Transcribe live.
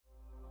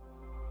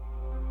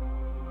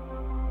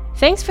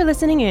Thanks for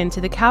listening in to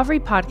the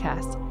Calvary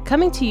Podcast,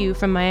 coming to you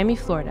from Miami,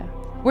 Florida.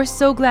 We're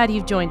so glad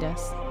you've joined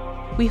us.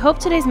 We hope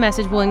today's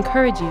message will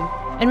encourage you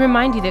and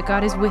remind you that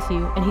God is with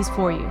you and He's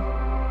for you.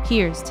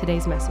 Here's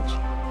today's message.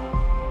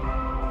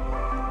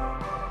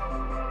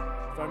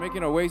 Start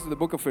making our ways to the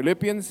book of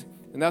Philippians,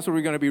 and that's what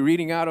we're going to be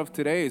reading out of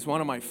today. It's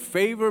one of my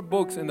favorite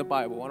books in the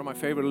Bible, one of my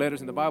favorite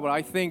letters in the Bible.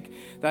 I think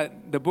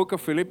that the book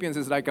of Philippians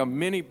is like a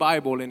mini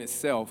Bible in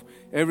itself.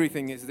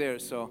 Everything is there.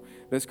 So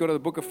let's go to the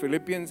book of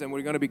Philippians, and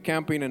we're going to be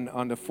camping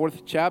on the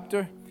 4th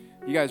chapter.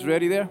 You guys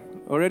ready there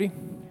already?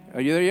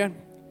 Are you there yet?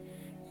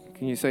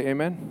 Can you say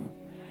amen?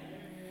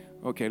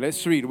 Okay,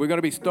 let's read. We're going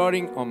to be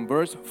starting on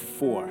verse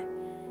 4.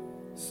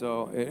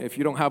 So if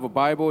you don't have a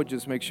Bible,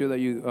 just make sure that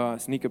you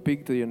sneak a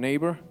peek to your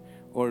neighbor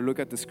or look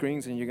at the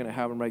screens, and you're going to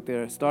have them right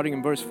there. Starting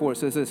in verse 4, it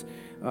says this,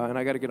 and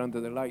I got to get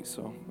under the light,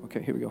 so,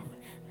 okay, here we go.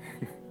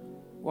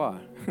 What?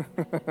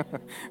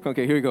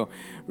 Okay, here we go.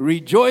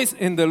 Rejoice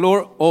in the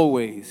Lord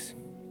always.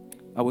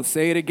 I will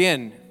say it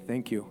again.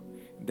 Thank you.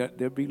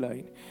 There be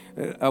light.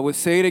 I will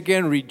say it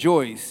again,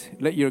 rejoice.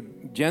 Let your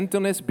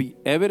gentleness be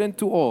evident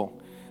to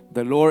all.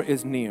 The Lord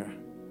is near.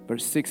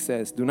 Verse 6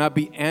 says, do not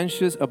be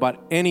anxious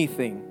about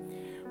anything,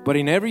 but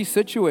in every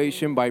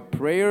situation, by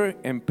prayer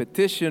and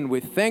petition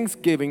with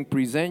thanksgiving,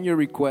 present your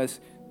requests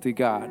to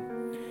God.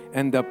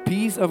 And the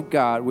peace of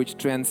God, which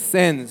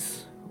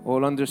transcends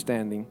all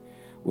understanding,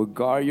 will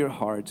guard your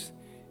hearts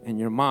and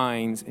your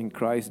minds in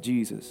Christ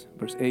Jesus.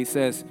 Verse 8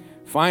 says,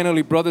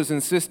 finally, brothers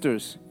and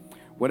sisters,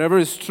 whatever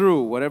is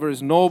true, whatever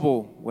is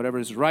noble, whatever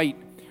is right,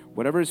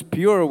 whatever is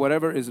pure,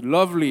 whatever is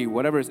lovely,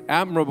 whatever is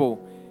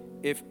admirable,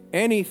 if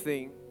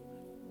anything,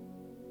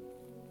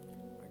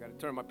 I got to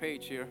turn my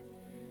page here.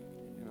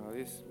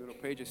 These little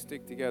pages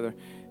stick together.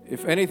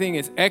 If anything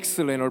is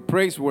excellent or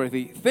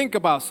praiseworthy, think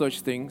about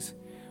such things.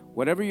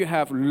 Whatever you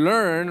have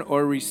learned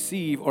or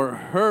received or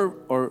heard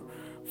or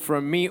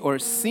from me or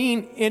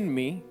seen in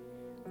me,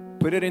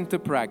 put it into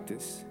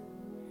practice,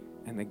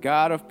 and the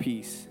God of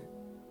peace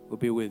will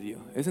be with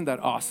you. Isn't that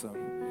awesome?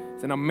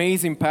 It's an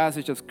amazing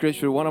passage of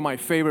Scripture, one of my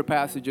favorite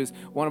passages,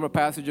 one of the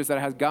passages that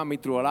has got me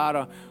through a lot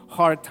of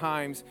hard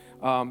times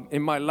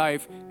in my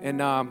life.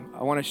 And I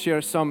want to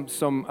share some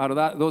out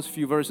of those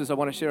few verses. I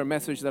want to share a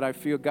message that I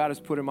feel God has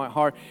put in my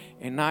heart.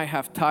 And I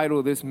have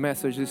titled this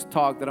message, this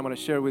talk that I'm going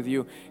to share with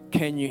you,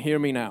 Can You Hear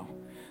Me Now?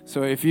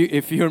 So if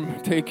you're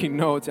taking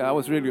notes, I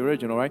was really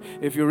original, right?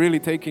 If you're really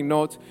taking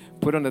notes,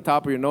 put on the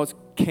top of your notes,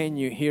 Can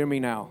you hear me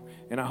now?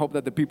 And I hope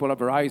that the people at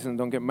Verizon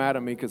don't get mad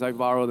at me because I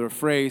borrowed their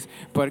phrase,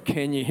 but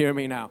can you hear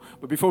me now?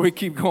 But before we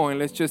keep going,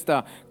 let's just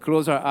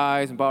close our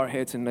eyes and bow our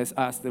heads, and let's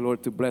ask the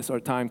Lord to bless our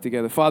time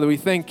together. Father, we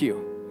thank you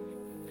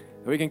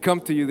that we can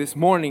come to you this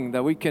morning,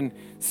 that we can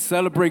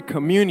celebrate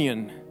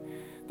communion,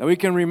 that we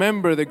can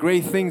remember the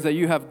great things that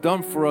you have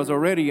done for us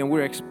already, and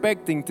we're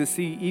expecting to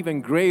see even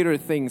greater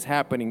things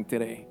happening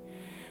today.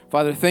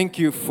 Father, thank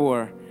you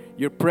for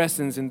your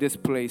presence in this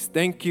place.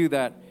 Thank you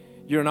that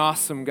you're an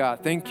awesome God.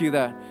 Thank you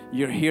that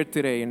you're here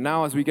today. And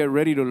now as we get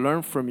ready to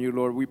learn from you,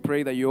 Lord, we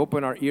pray that you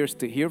open our ears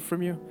to hear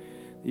from you,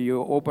 that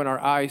you open our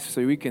eyes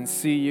so we can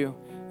see you,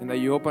 and that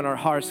you open our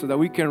hearts so that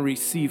we can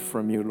receive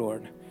from you,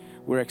 Lord.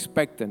 We're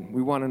expectant.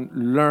 We want to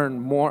learn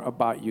more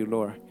about you,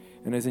 Lord.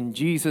 And it's in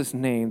Jesus'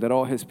 name that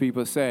all his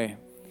people say,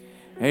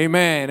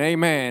 amen,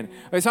 amen.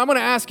 Okay, so I'm going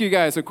to ask you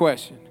guys a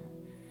question.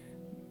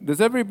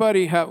 Does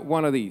everybody have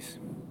one of these?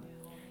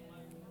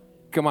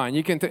 Come on,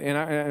 you can.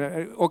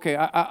 Okay,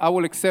 I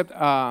will accept.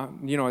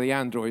 The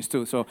Androids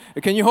too. So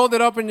can you hold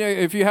it up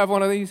if you have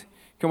one of these?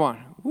 Come on.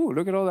 Ooh,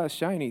 look at all that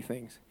shiny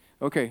things.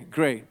 Okay,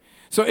 great.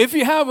 So if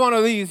you have one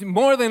of these,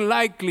 more than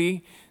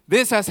likely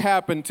this has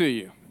happened to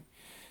you.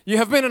 You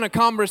have been in a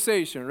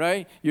conversation,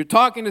 right? You're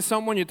talking to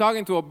someone. You're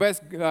talking to a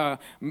best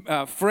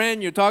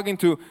friend. You're talking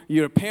to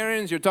your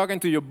parents. You're talking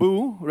to your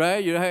boo,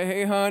 right? You're,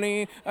 hey,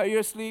 honey, are you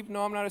asleep?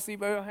 No, I'm not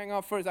asleep. I'll hang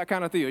out first. That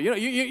kind of thing.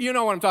 You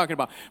know what I'm talking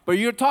about. But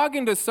you're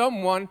talking to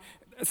someone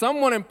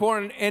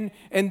important,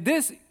 and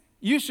this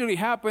usually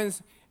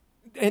happens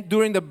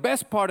during the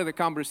best part of the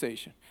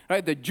conversation,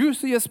 right? The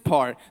juiciest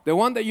part, the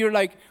one that you're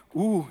like,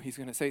 ooh, he's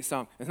going to say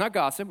something. It's not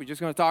gossip. We're just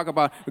going to talk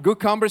about a good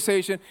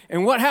conversation.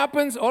 And what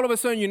happens? All of a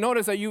sudden, you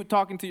notice that you're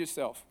talking to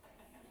yourself.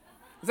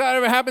 Has that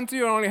ever happened to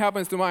you, or only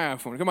happens to my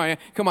iPhone?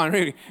 Come on,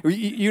 really.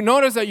 You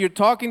notice that you're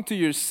talking to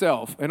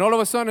yourself, and all of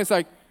a sudden, it's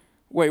like,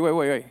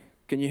 wait.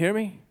 Can you hear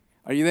me?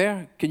 Are you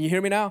there? Can you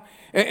hear me now?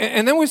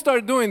 And then we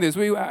start doing this.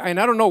 And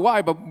I don't know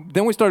why, but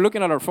then we start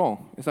looking at our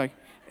phone. It's like,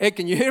 hey,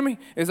 can you hear me?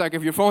 It's like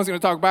if your phone's going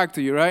to talk back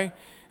to you, right?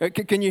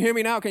 Can you hear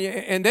me now? Can you?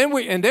 And then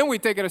we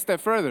take it a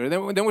step further.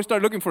 Then we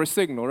start looking for a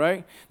signal,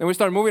 right? Then we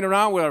start moving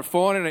around with our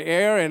phone in the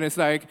air, and it's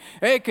like,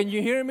 hey, can you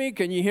hear me?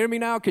 Can you hear me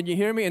now? Can you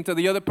hear me? Until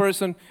the other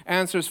person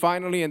answers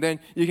finally, and then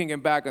you can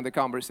get back on the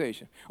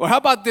conversation. Or how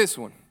about this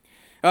one?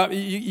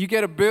 You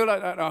get a bill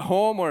at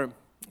home, or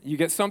you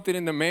get something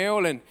in the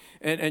mail,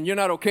 and you're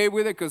not okay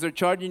with it because they're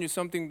charging you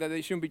something that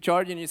they shouldn't be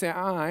charging. You say,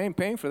 I ain't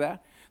paying for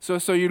that.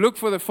 So you look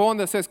for the phone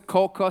that says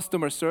call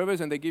customer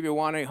service, and they give you a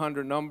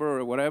 1-800 number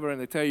or whatever,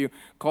 and they tell you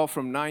call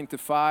from 9 to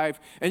 5.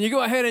 And you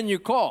go ahead and you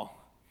call.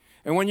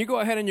 And when you go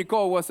ahead and you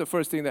call, what's the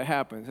first thing that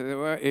happens?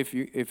 Well, if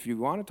you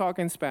want to talk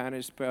in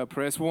Spanish,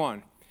 press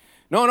 1.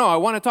 No, I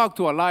want to talk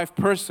to a live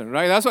person,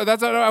 right? That's what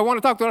I want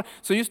to talk to.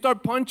 So you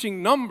start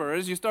punching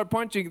numbers, you start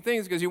punching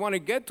things because you want to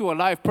get to a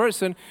live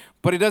person,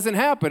 but it doesn't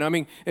happen. I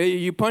mean,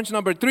 you punch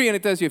number 3 and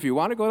it tells you if you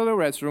want to go to the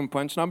restroom,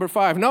 punch number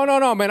 5.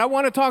 No, man, I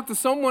want to talk to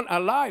someone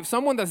alive,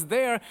 someone that's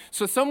there,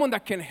 so someone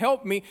that can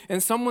help me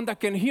and someone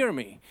that can hear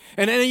me.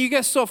 And then you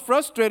get so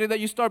frustrated that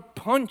you start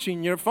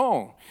punching your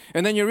phone.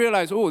 And then you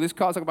realize, oh, this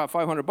costs like about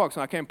 $500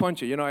 and I can't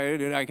punch it. You know,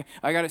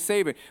 I got to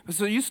save it.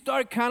 So you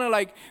start kind of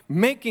like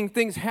making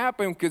things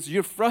happen because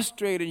you're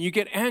frustrated and you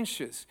get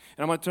anxious.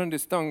 And I'm going to turn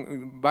this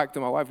tongue back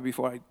to my wife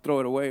before I throw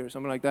it away or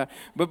something like that.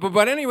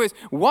 But anyways,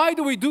 why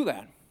do we do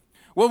that?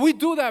 Well, we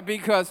do that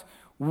because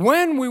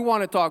when we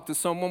want to talk to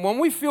someone, when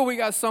we feel we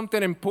got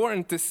something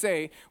important to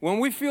say, when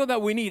we feel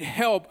that we need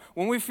help,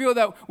 when we feel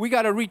that we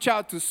got to reach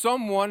out to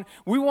someone,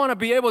 we want to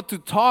be able to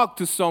talk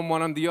to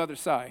someone on the other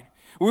side.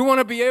 We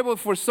want to be able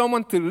for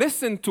someone to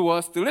listen to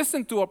us, to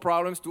listen to our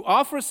problems, to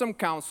offer some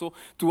counsel,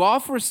 to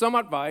offer some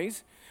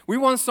advice. We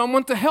want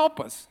someone to help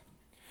us.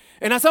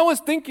 And as I was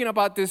thinking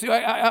about this,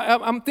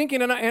 I'm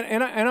thinking and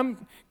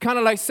I'm kind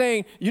of like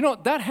saying, you know,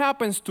 that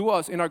happens to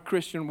us in our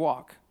Christian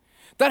walk.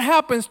 That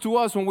happens to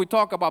us when we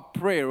talk about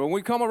prayer. When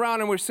we come around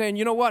and we're saying,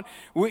 you know what,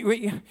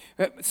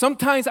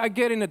 sometimes I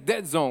get in a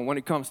dead zone when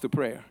it comes to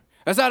prayer.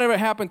 Has that ever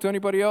happened to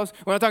anybody else?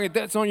 When I'm talking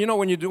dead zone, you know,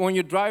 when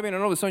you're driving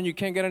and all of a sudden you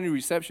can't get any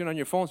reception on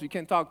your phone, so you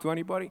can't talk to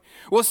anybody.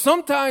 Well,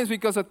 sometimes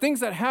because of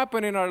things that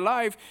happen in our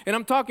life, and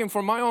I'm talking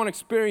from my own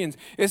experience,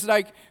 it's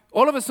like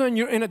all of a sudden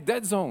you're in a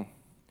dead zone.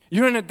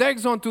 You're in a dead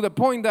zone to the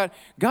point that,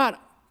 God,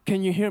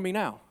 can you hear me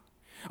now?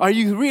 Are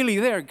you really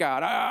there,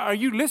 God? Are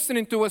you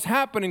listening to what's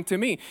happening to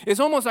me? It's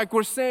almost like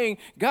we're saying,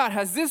 God,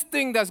 has this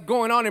thing that's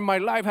going on in my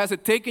life, has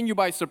it taken you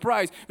by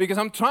surprise? Because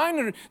I'm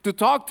trying to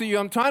talk to you,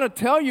 I'm trying to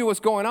tell you what's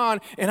going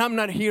on, and I'm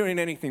not hearing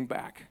anything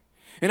back.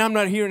 And I'm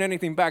not hearing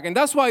anything back. And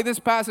that's why this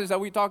passage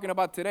that we're talking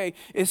about today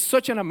is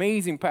such an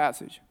amazing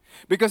passage.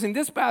 Because in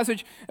this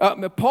passage,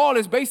 Paul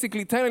is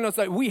basically telling us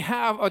that we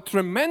have a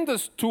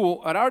tremendous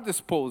tool at our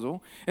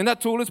disposal, and that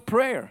tool is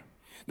prayer.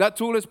 That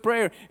tool is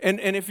prayer. And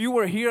if you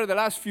were here the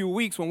last few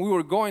weeks when we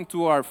were going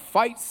to our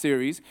fight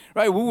series,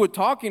 right, we were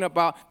talking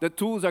about the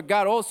tools that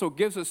God also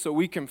gives us so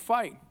we can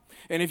fight.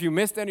 And if you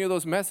missed any of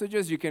those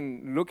messages, you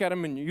can look at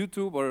them in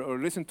YouTube or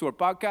listen to our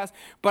podcast.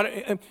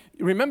 But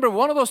remember,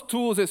 one of those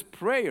tools is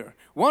prayer.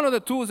 One of the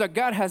tools that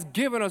God has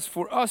given us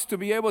for us to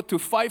be able to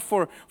fight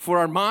for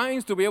our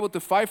minds, to be able to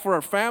fight for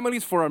our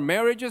families, for our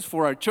marriages,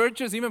 for our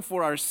churches, even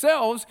for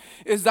ourselves,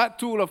 is that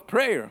tool of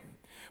prayer.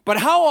 But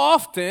how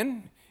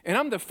often... And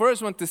I'm the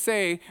first one to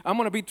say, I'm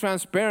going to be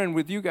transparent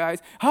with you guys,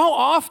 how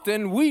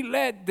often we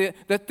let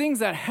the things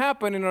that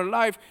happen in our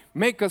life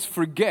make us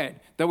forget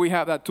that we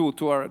have that tool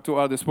to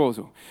our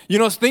disposal. You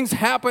know, things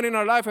happen in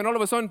our life and all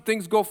of a sudden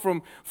things go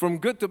from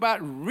good to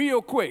bad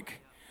real quick.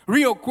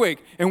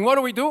 And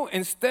what do?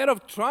 Instead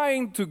of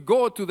trying to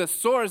go to the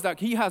source that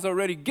He has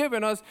already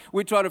given us,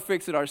 we try to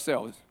fix it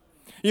ourselves.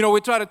 You know,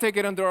 we try to take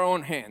it under our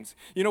own hands.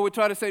 You know, we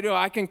try to say,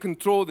 I can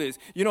control this.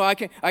 You know, I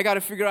got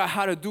to figure out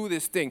how to do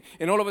this thing.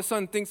 And all of a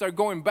sudden, things are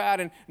going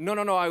bad. And no,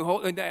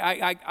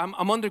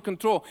 I'm under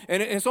control.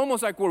 And it's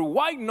almost like we're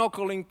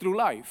white-knuckling through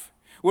life.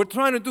 We're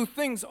trying to do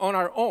things on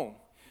our own.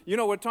 You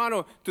know, we're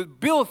trying to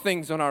build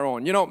things on our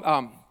own. You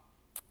know,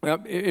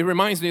 it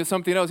reminds me of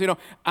something else. You know,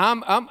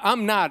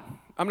 I'm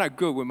not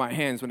good with my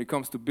hands when it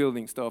comes to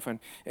building stuff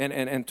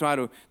and try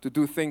to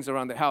do things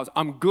around the house.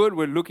 I'm good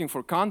with looking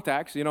for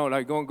contacts, you know,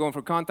 like going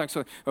for contacts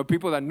of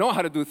people that know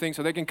how to do things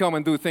so they can come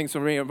and do things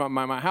for me around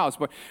my house.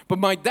 But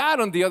my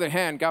dad, on the other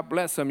hand, God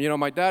bless him, you know,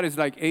 my dad is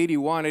like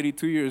 81,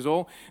 82 years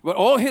old. But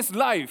all his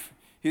life,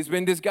 he's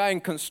been this guy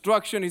in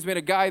construction. He's been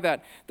a guy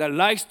that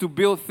likes to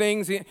build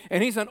things.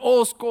 And he's an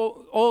old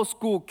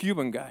school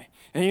Cuban guy.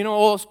 And you know,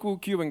 old school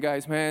Cuban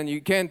guys, man,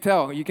 you can't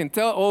tell. You can't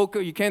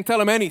tell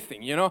them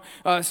anything, you know.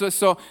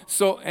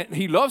 So and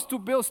he loves to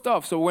build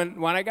stuff. So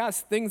when I got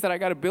things that I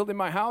got to build in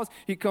my house,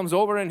 he comes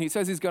over and he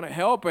says he's going to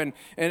help. And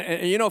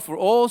you know, for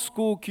old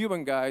school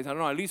Cuban guys, I don't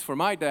know, at least for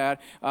my dad,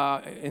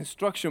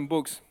 instruction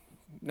books,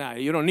 nah,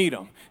 you don't need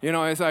them. You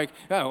know, it's like,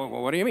 oh,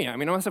 well, what do you mean? I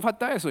mean, no hace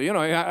falta eso. You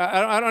know,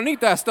 I don't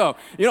need that stuff.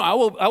 You know,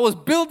 I was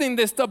building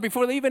this stuff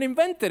before they even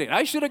invented it.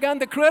 I should have gotten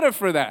the credit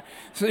for that.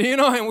 So, you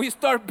know, and we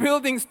start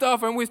building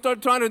stuff and we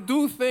start trying to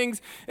do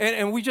things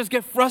and we just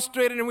get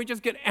frustrated and we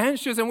just get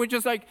anxious and we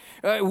just like,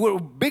 we're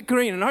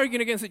bickering and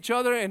arguing against each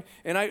other.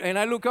 And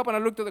I look up and I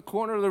look to the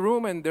corner of the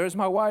room and there's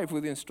my wife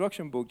with the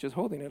instruction book just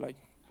holding it like,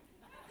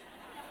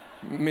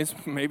 Miss,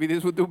 maybe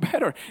this would do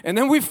better. And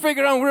then we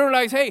figure out and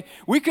realize, hey,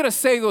 we could have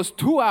saved those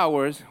 2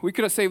 hours. We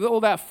could have saved all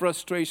that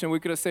frustration. We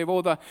could have saved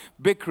all the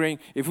bickering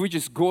if we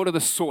just go to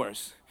the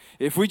source.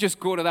 If we just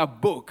go to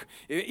that book,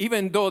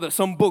 even though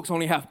some books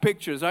only have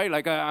pictures, right?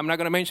 Like I'm not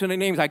going to mention the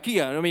names,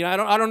 IKEA. I mean, I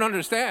don't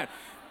understand.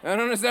 I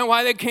don't understand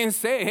why they can't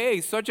say,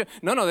 hey,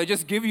 no, they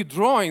just give you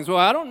drawings. Well,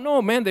 I don't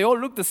know, man. They all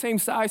look the same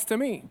size to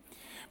me.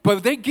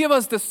 But they give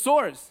us the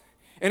source.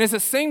 And it's the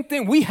same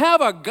thing. We have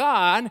a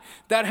God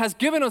that has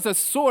given us a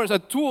source, a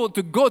tool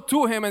to go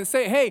to Him and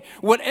say, hey,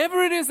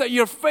 whatever it is that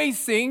you're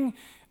facing,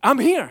 I'm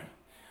here.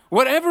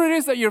 Whatever it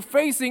is that you're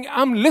facing,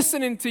 I'm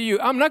listening to you.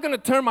 I'm not going to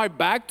turn my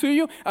back to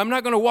you. I'm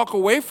not going to walk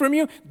away from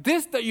you.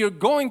 This that you're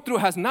going through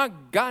has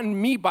not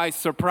gotten me by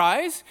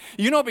surprise.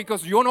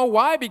 Because you know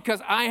why?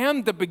 Because I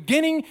am the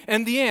beginning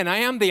and the end. I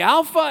am the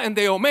Alpha and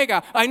the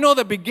Omega. I know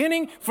the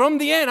beginning from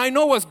the end. I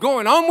know what's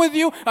going on with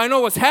you. I know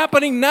what's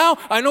happening now.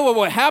 I know what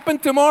will happen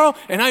tomorrow.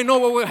 And I know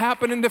what will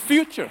happen in the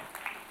future.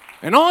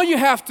 And all you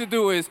have to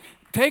do is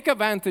take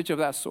advantage of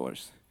that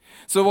source.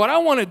 So what I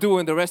want to do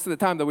in the rest of the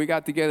time that we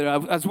got together,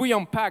 as we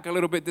unpack a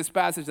little bit this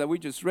passage that we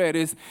just read,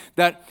 is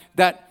that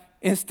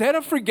instead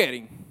of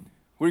forgetting,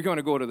 we're going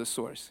to go to the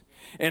source.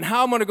 And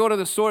how I'm going to go to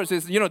the source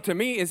is, to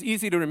me, it's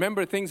easy to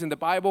remember things in the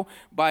Bible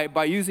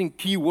by using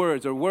key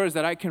words or words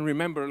that I can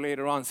remember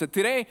later on. So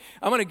today,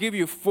 I'm going to give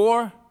you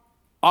 4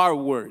 R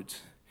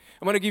words.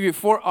 I'm going to give you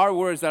 4 R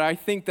words that I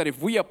think that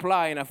if we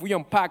apply and if we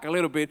unpack a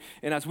little bit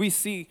and as we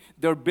see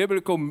their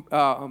biblical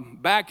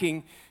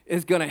backing,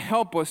 is going to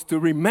help us to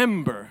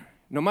remember,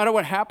 no matter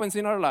what happens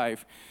in our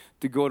life,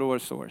 to go to our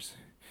source.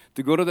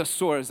 To go to the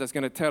source that's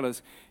going to tell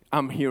us,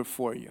 I'm here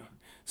for you.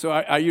 So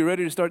are you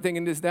ready to start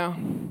taking this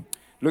down?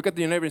 Look at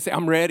your neighbor and say,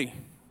 I'm ready.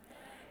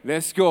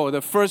 Let's go.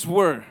 The first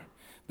word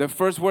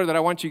that I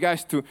want you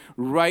guys to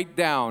write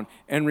down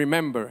and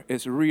remember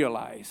is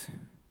realize.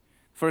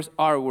 First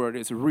R word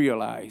is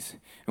realize.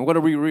 And what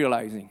are we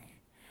realizing?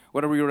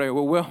 What are we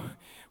realizing? Well,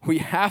 we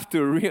have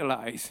to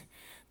realize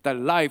that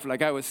life,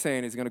 like I was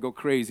saying, is going to go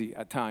crazy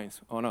at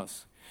times on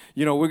us.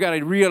 We got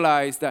to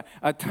realize that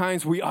at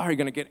times we are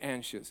going to get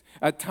anxious.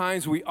 At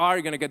times we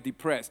are going to get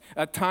depressed.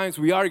 At times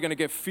we are going to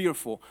get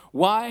fearful.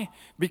 Why?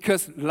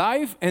 Because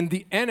life and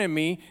the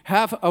enemy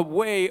have a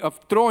way of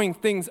throwing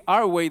things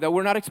our way that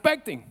we're not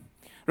expecting.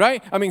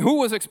 Right? I mean, who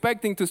was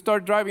expecting to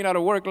start driving out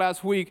of work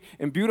last week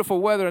in beautiful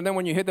weather, and then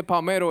when you hit the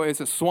Palmetto, it's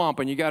a swamp,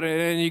 and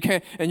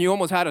you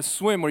almost had to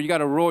swim or you got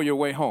to roll your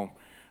way home.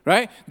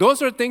 Right?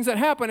 Those are things that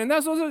happen, and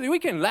we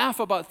can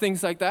laugh about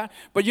things like that.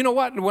 But you know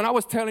what? When I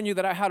was telling you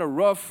that I had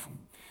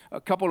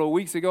a couple of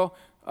weeks ago,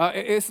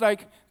 it's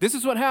like, this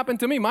is what happened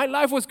to me. My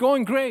life was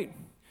going great.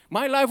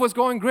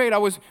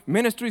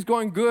 Ministry's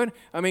going good.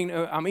 I mean,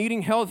 I'm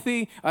eating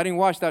healthy. I didn't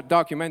watch that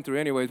documentary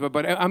anyways,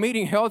 but I'm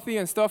eating healthy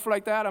and stuff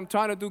like that. I'm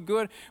trying to do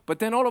good. But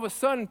then all of a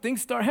sudden,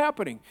 things start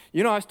happening.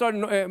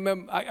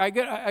 I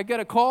get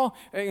a call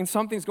and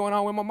something's going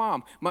on with my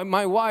mom.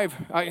 My wife,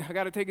 I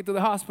got to take it to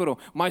the hospital.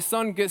 My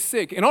son gets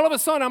sick. And all of a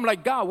sudden, I'm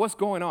like, God, what's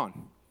going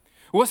on?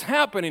 What's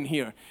happening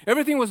here?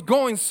 Everything was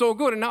going so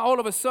good, and now all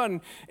of a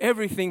sudden,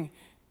 everything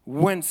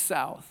went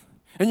south.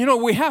 And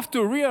we have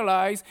to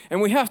realize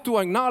and we have to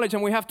acknowledge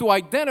and we have to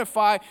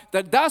identify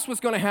that that's what's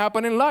going to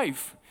happen in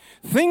life.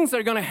 Things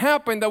are going to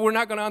happen that we're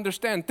not going to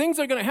understand. Things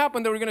are going to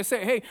happen that we're going to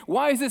say, hey,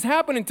 why is this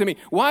happening to me?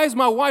 Why does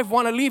my wife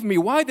want to leave me?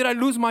 Why did I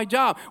lose my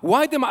job?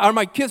 Why are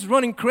my kids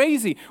running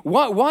crazy?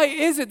 Why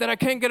is it that I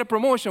can't get a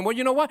promotion? Well,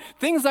 you know what?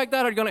 Things like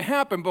that are going to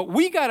happen. But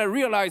we got to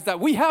realize that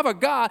we have a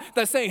God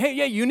that's saying, hey,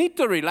 yeah, you need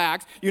to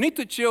relax. You need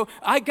to chill.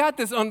 I got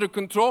this under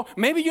control.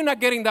 Maybe you're not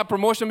getting that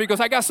promotion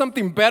because I got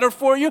something better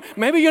for you.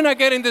 Maybe you're not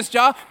getting this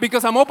job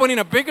because I'm opening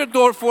a bigger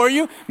door for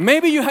you.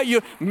 Maybe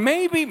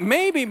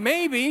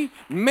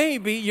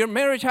maybe your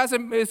marriage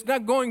it's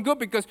not going good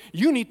because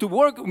you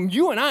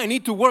and I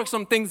need to work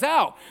some things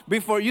out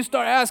before you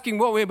start asking,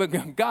 well, wait,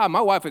 but God,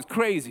 my wife is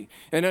crazy.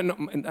 And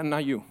then,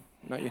 not you.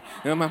 My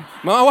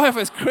wife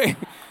is crazy.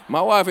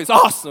 My wife is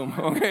awesome,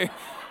 okay?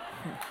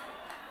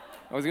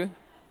 That was good?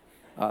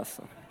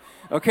 Awesome.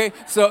 Okay,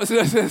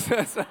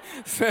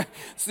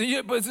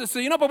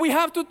 but we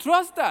have to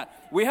trust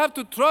that. We have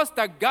to trust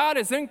that God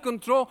is in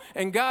control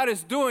and God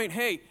is doing,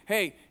 hey,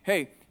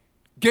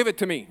 give it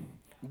to me.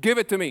 Give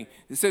it to me.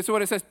 It says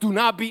what it says, do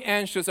not be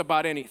anxious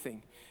about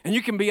anything. And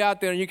you can be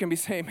out there and you can be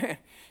saying, man,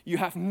 you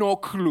have no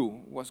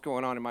clue what's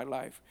going on in my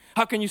life.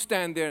 How can you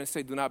stand there and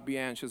say, do not be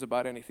anxious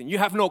about anything? You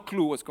have no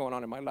clue what's going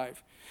on in my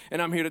life.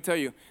 And I'm here to tell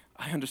you,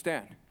 I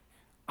understand.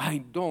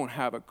 I don't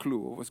have a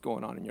clue of what's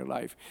going on in your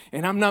life.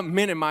 And I'm not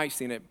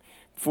minimizing it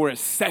for a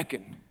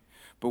second.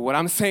 But what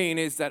I'm saying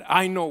is that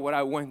I know what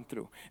I went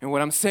through. And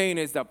what I'm saying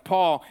is that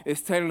Paul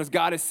is telling us,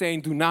 God is saying,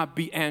 do not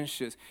be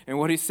anxious. And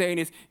what he's saying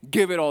is,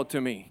 give it all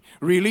to me.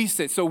 Release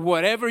it. So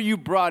whatever you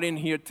brought in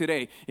here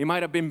today, it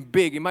might have been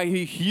big, it might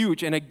be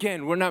huge. And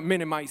again, we're not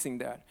minimizing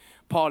that.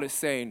 Paul is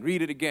saying,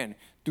 read it again,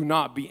 do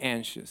not be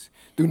anxious.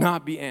 Do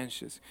not be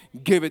anxious.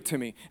 Give it to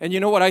me. And you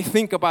know what I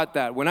think about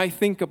that? When I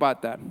think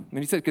about that,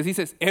 and because he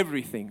says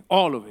everything,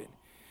 all of it.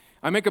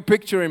 I make a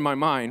picture in my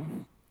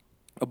mind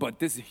about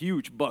this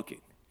huge bucket.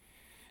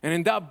 And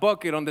in that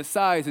bucket on the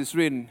sides is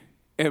written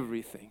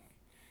everything.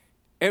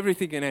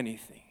 Everything and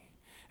anything.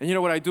 And you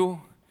know what I do?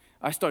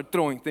 I start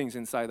throwing things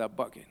inside that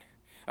bucket.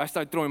 I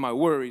start throwing my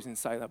worries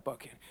inside that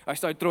bucket. I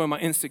start throwing my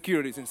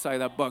insecurities inside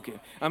that bucket.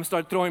 I'm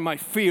start throwing my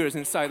fears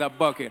inside that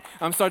bucket.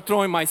 I'm start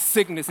throwing my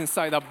sickness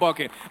inside that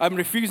bucket. I'm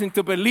refusing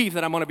to believe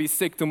that I'm going to be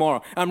sick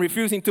tomorrow. I'm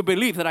refusing to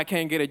believe that I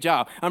can't get a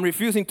job. I'm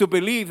refusing to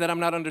believe that I'm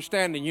not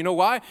understanding. You know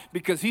why?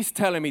 Because he's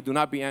telling me do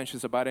not be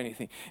anxious about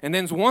anything. And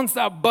then once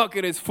that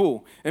bucket is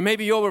full, and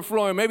maybe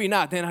overflowing, maybe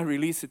not, then I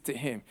release it to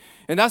him.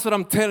 And that's what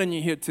I'm telling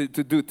you here to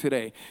do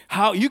today.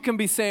 How you can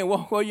be saying,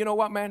 well, you know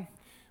what, man?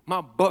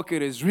 My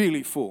bucket is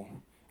really full.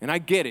 And I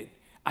get it.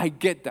 I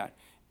get that.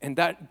 And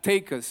that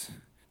takes us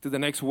to the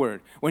next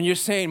word. When you're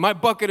saying, my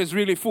bucket is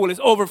really full, it's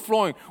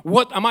overflowing,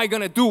 what am I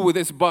going to do with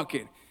this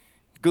bucket?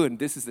 Good.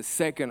 This is the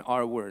second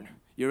R word.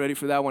 You ready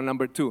for that one?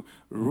 Number 2,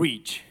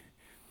 reach.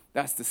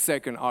 That's the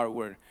second R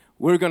word.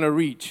 We're going to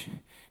reach.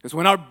 Because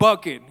when our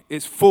bucket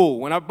is full,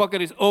 when our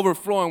bucket is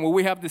overflowing, when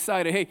we have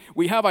decided, hey,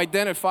 we have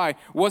identified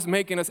what's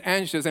making us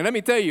anxious. And let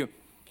me tell you,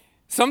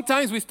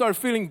 sometimes we start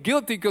feeling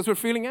guilty because we're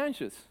feeling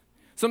anxious.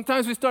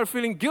 Sometimes we start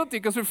feeling guilty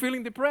because we're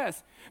feeling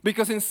depressed.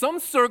 Because in some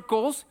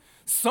circles,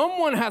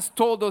 someone has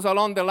told us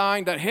along the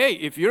line that, hey,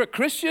 if you're a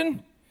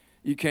Christian,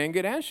 you can't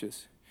get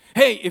anxious.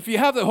 Hey, if you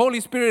have the Holy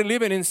Spirit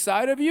living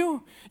inside of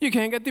you, you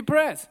can't get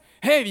depressed.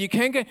 Hey, you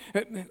can't get...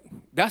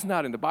 That's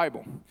not in the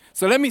Bible.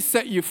 So let me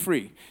set you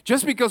free.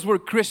 Just because we're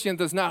Christian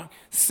does not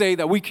say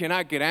that we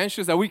cannot get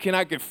anxious, that we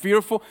cannot get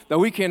fearful, that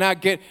we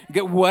cannot get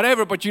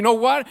whatever. But you know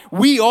what?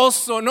 We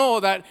also know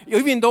that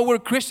even though we're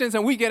Christians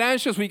and we get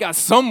anxious, we got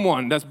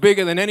someone that's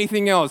bigger than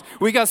anything else.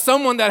 We got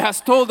someone that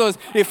has told us,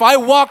 if I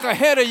walk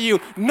ahead of you,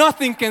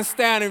 nothing can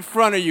stand in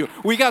front of you.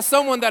 We got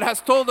someone that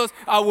has told us,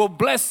 I will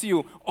bless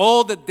you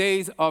all the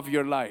days of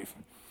your life.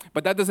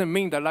 But that doesn't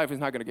mean that life is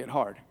not going to get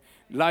hard.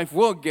 Life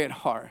will get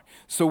hard.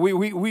 So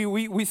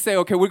we say,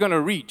 okay, we're going to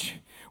reach.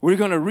 We're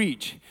going to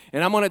reach.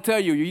 And I'm going to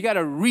tell you, you got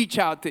to reach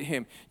out to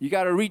him. You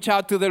got to reach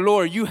out to the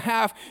Lord. You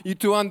have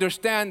to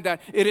understand that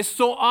it is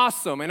so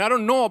awesome. And I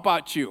don't know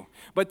about you,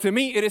 but to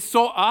me, it is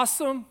so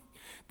awesome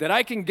that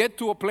I can get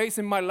to a place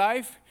in my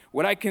life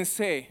where I can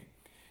say,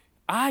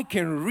 I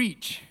can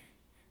reach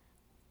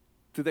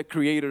to the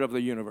creator of the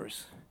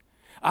universe.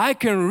 I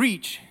can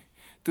reach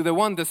to the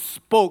one that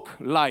spoke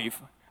life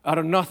out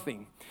of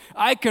nothing.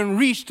 I can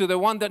reach to the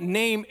one that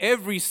named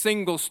every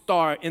single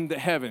star in the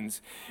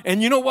heavens.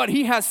 And you know what?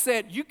 He has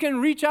said, you can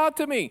reach out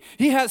to me.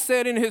 He has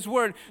said in his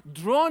word,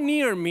 draw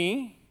near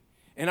me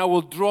and I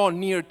will draw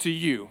near to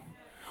you.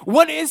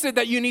 What is it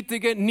that you need to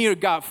get near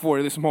God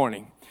for this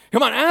morning?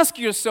 Come on, ask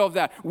yourself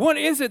that. What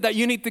is it that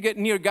you need to get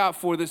near God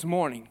for this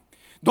morning?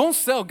 Don't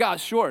sell God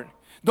short.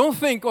 Don't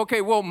think,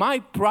 okay, well, my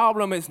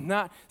problem is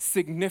not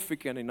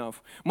significant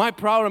enough. My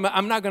problem,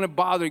 I'm not going to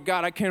bother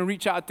God. I can't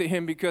reach out to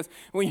him because,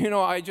 well, you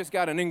know, I just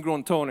got an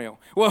ingrown toenail.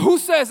 Well, who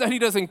says that he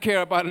doesn't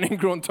care about an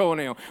ingrown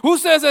toenail? Who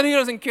says that he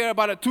doesn't care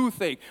about a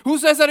toothache? Who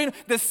says that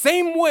the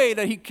same way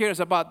that he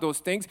cares about those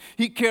things,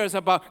 he cares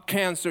about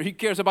cancer, he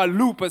cares about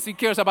lupus, he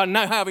cares about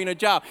not having a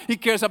job, he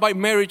cares about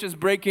marriages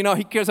breaking up,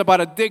 he cares about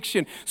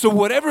addiction. So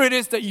whatever it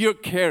is that you're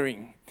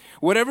carrying,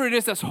 whatever it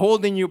is that's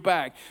holding you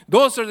back,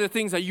 those are the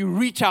things that you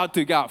reach out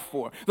to God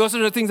for. Those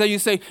are the things that you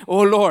say,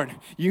 oh Lord,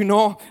 you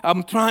know,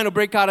 I'm trying to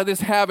break out of this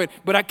habit,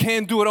 but I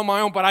can't do it on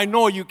my own, but I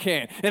know you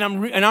can. And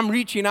I'm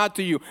reaching out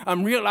to you.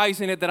 I'm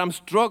realizing it that I'm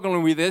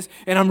struggling with this,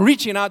 and I'm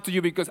reaching out to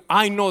you because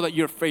I know that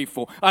you're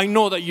faithful. I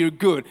know that you're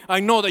good. I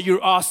know that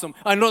you're awesome.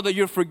 I know that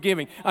you're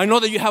forgiving. I know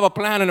that you have a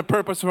plan and a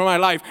purpose for my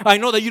life. I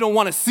know that you don't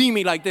want to see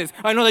me like this.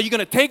 I know that you're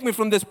going to take me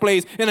from this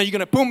place, and that you're going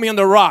to put me on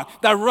the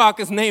rock. That rock,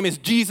 his name is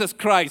Jesus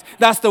Christ.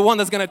 That's the one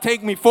that's going to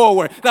take me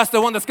forward. That's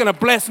the one that's going to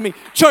bless me.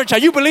 Church, are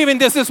you believing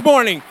this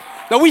morning?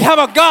 That we have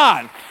a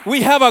God.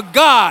 We have a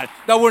God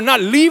that will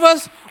not leave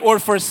us or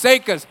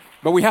forsake us.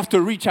 But we have to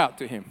reach out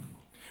to him.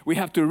 We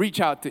have to reach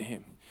out to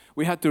him.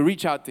 We have to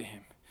reach out to him.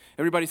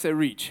 Everybody say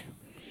reach.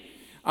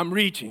 I'm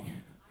reaching.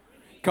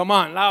 Come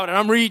on, louder.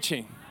 I'm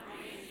reaching.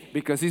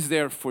 Because he's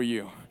there for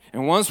you.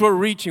 And once we're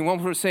reaching,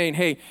 once we're saying,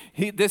 hey,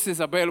 this is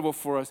available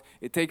for us,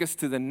 it takes us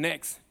to the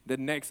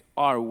next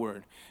R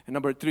word. And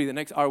number 3, the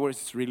next R word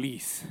is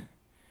release.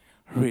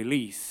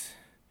 Release.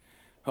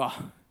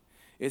 Oh,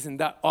 isn't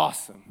that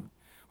awesome?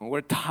 When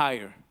we're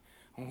tired,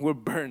 when we're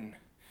burned,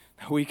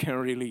 that we can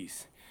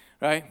release,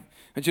 right?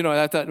 And you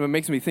know, that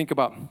makes me think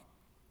about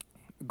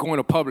going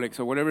to Publix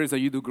or whatever it is that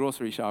you do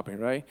grocery shopping,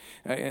 right?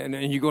 And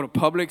you go to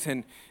Publix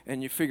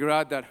and you figure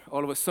out that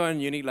all of a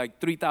sudden you need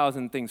like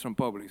 3,000 things from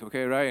Publix,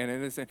 okay, right?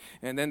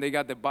 And then they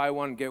got the buy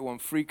one, get one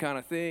free kind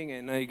of thing,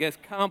 and it gets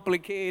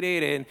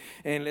complicated,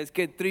 and let's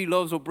get 3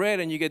 loaves of bread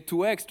and you get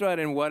 2 extra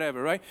and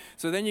whatever, right?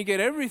 So then you get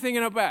everything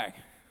in a bag.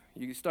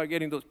 You start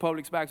getting those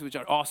Publix bags, which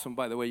are awesome,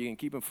 by the way. You can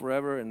keep them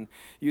forever and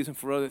use them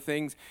for other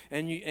things.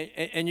 And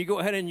you go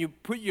ahead and you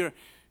put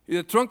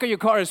the trunk of your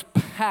car is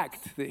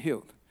packed to the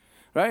hilt.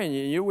 Right,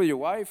 and you're with your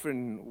wife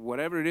and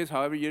whatever it is,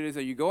 however it is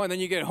that you go, and then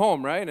you get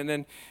home, right? And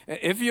then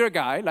if you're a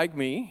guy like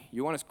me,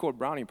 you want to score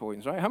brownie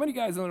points, right? How many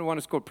guys don't want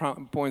to score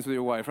points with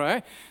your wife,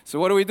 right? So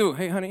what do?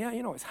 Hey, honey, yeah,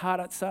 you know, it's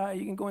hot outside.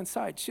 You can go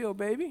inside, chill,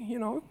 baby. You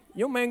know,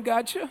 your man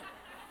got you.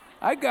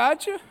 I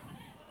got you.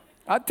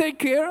 I'll take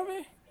care of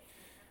it.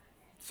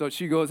 So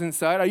she goes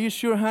inside. Are you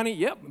sure, honey?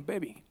 Yep,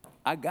 baby,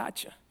 I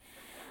got you.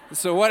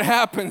 So what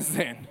happens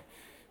then?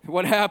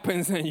 What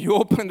happens then? You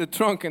open the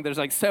trunk and there's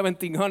like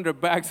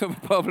 1,700 bags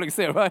of Publix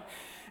there, right?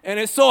 And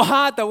it's so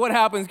hot that what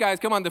happens, guys?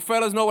 Come on, the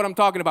fellas know what I'm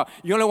talking about.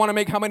 You only want to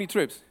make how many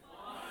trips?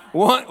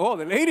 One. Oh,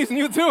 the ladies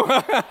knew too.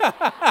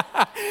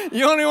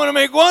 You only want to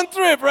make one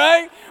trip,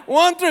 right?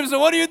 One trip. So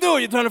what do?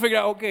 You're trying to figure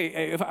out, okay,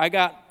 if I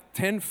got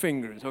 10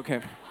 fingers,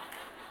 okay.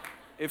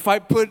 If I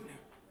put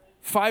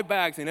 5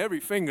 bags in every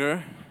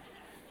finger,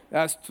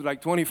 that's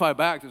like 25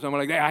 bags or something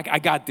like that. I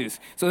got this.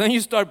 So then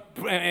you start,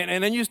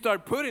 and then you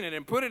start putting it,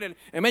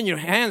 and then your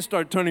hands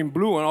start turning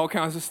blue and all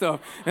kinds of stuff.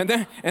 And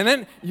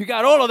then you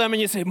got all of them,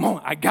 and you say,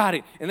 Mom, I got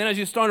it. And then as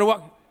you start to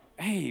walk,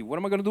 hey, what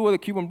am I going to do with the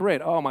Cuban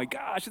bread? Oh, my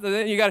gosh.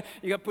 Then you got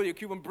to put your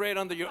Cuban bread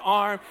under your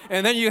arm,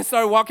 and then you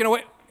start walking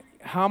away.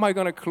 How am I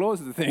going to close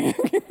the thing?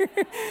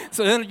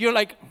 So then you're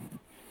like,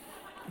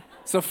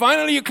 so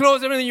finally you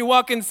close everything, you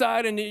walk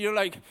inside, and you're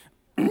like,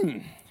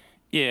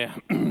 yeah.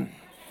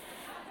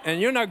 And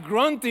you're not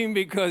grunting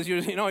because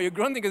you're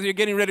grunting because you're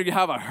getting ready to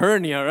have a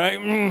hernia,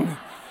 right?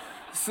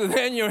 So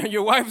then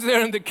your wife's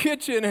there in the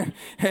kitchen,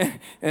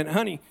 and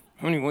honey,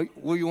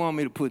 where you want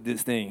me to put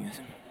this thing?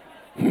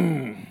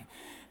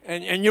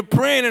 And you're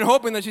praying and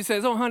hoping that she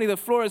says, oh, honey, the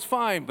floor is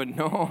fine. But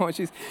no,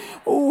 she's,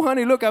 oh,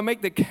 honey, look, I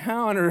make the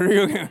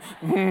counter.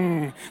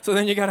 So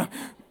then you got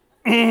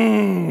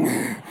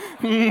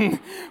to,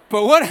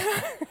 but what?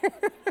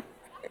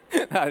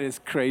 That is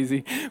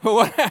crazy. But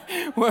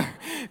what?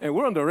 And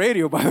we're on the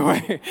radio, by the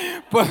way.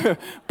 But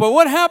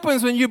what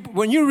happens when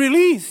you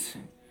release?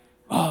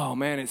 Oh,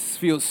 man, it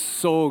feels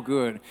so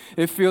good.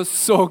 It feels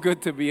so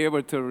good to be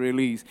able to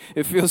release.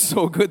 It feels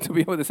so good to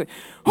be able to say,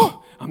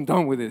 oh, I'm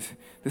done with this.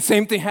 The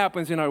same thing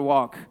happens in our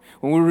walk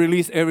when we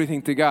release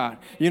everything to God.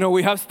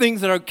 We have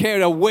things that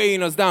are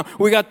weighing us down.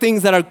 We got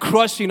things that are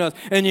crushing us.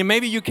 And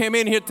maybe you came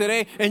in here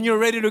today and you're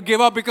ready to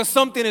give up because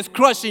something is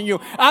crushing you.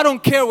 I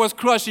don't care what's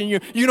crushing you.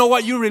 You know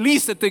what? You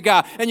release it to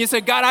God. And you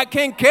say, God, I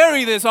can't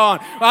carry this on.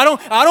 I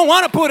don't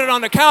want to put it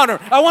on the counter.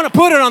 I want to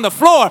put it on the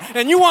floor.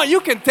 And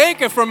you can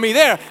take it from me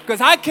there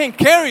because I can't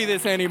carry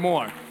this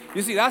anymore.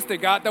 You see, that's the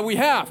God that we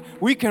have.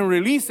 We can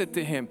release it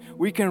to Him.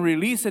 We can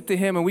release it to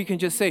Him, and we can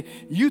just say,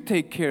 you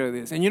take care of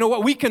this. And you know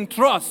what? We can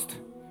trust.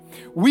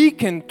 We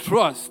can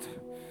trust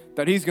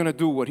that He's going to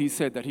do what He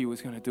said that He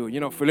was going to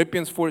do.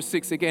 Philippians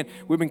 4:6, again,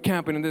 we've been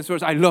camping in this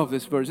verse. I love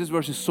this verse. This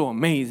verse is so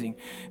amazing.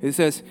 It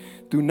says,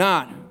 do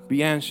not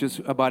be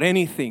anxious about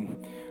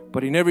anything,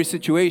 but in every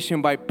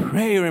situation, by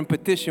prayer and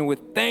petition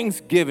with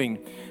thanksgiving,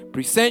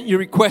 present your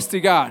request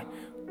to God.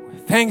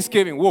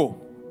 Thanksgiving.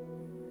 Whoa.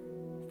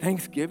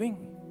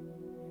 Thanksgiving?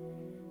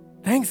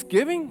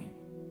 Thanksgiving?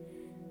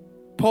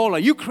 Paul, are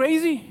you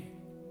crazy?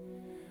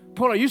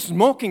 Paul, are you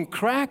smoking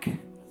crack?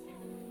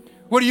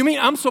 What do you mean?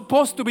 I'm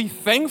supposed to be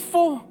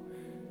thankful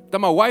that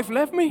my wife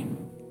left me?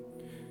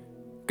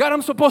 God,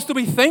 I'm supposed to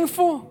be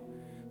thankful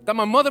that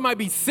my mother might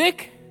be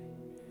sick?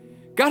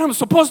 God, I'm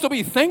supposed to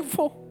be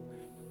thankful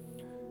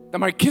that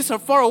my kids are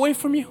far away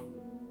from you?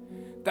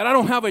 That I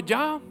don't have a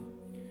job?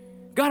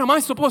 God, am I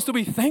supposed to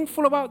be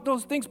thankful about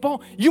those things?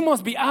 Paul, you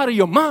must be out of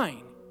your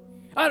mind.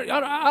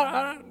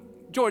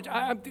 George,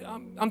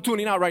 I'm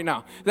tuning out right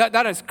now.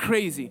 That is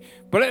crazy.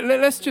 But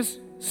let's just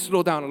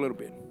slow down a little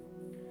bit.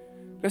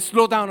 Let's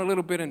slow down a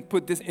little bit and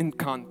put this in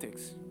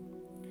context.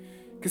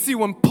 Because see,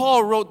 when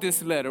Paul wrote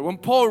this letter, when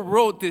Paul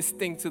wrote this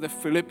thing to the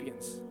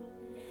Philippians,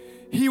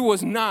 he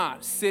was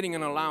not sitting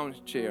in a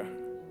lounge chair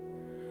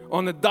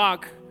on the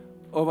dock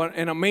of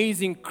an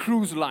amazing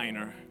cruise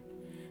liner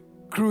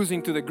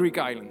cruising to the Greek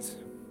islands.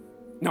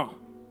 No.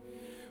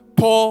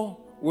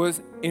 Paul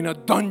was in a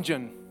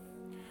dungeon.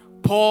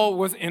 Paul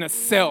was in a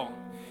cell.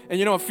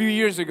 And a few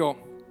years ago,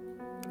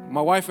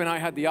 my wife and I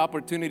had the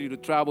opportunity to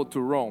travel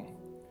to Rome.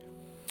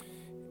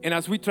 And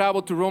as we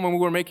traveled to Rome and we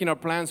were making our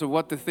plans of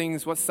what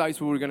sites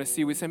we were going to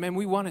see, we said, man,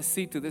 we want to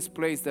see to this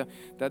place that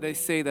they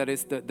say that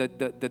is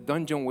the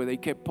dungeon where they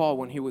kept Paul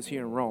when he was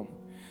here in Rome.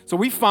 So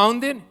we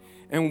found it,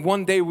 and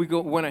one day we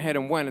went ahead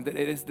and went.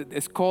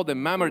 It's called the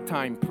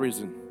Mamertine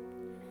prison.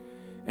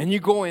 And you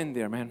go in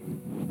there,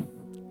 man.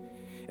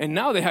 And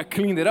now they have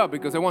cleaned it up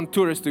because they want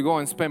tourists to go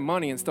and spend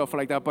money and stuff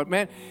like that. But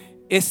man,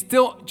 it's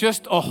still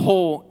just a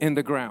hole in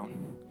the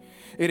ground.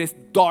 It is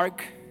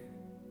dark.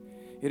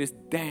 It is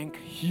dank,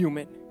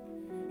 humid.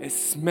 It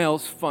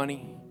smells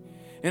funny.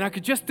 And I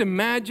could just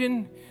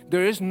imagine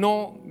there is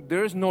no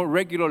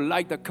regular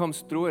light that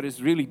comes through it.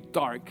 It's really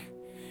dark.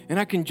 And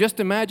I can just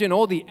imagine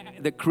all the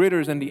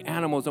critters and the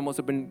animals that must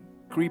have been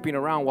creeping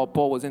around while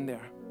Paul was in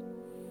there.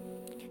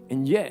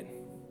 And yet,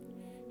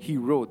 he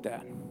wrote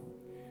that.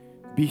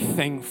 Be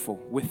thankful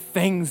with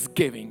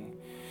thanksgiving.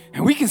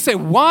 And we can say,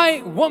 why?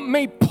 What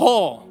made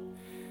Paul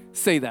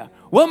say that?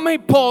 What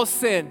made Paul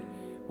say,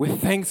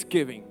 with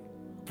thanksgiving,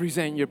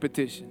 present your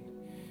petition?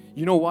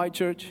 You know why,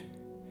 church?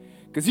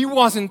 Because he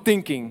wasn't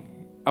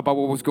thinking about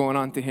what was going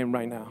on to him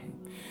right now.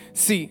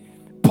 See,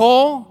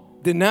 Paul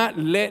did not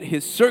let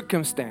his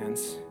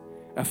circumstance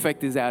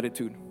affect his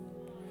attitude.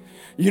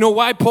 You know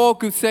why Paul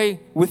could say,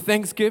 with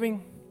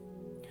thanksgiving?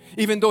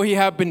 Even though he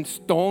had been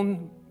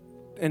stoned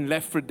and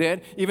left for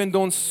dead, even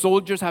though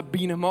soldiers have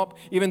beaten him up,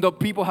 even though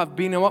people have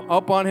beaten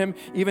up on him,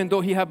 even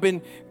though he have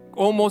been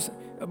almost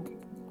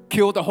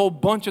killed a whole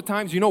bunch of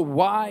times. You know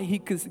why he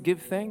could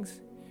give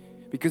thanks?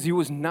 Because he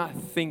was not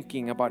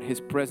thinking about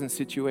his present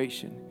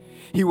situation.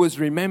 He was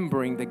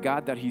remembering the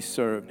God that he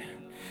served.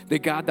 The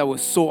God that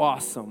was so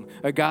awesome,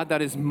 a God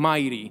that is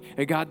mighty,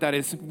 a God that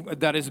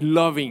is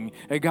loving,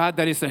 a God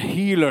that is a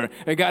healer,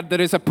 a God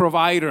that is a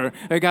provider,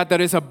 a God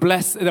that is a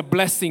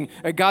blessing,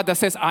 a God that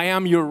says, I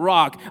am your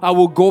rock. I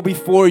will go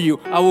before you.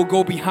 I will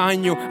go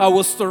behind you. I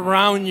will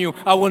surround you.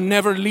 I will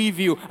never leave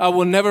you. I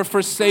will never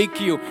forsake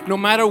you. No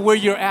matter where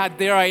you're at,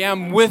 there I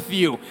am with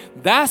you.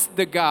 That's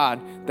the God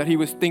that he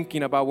was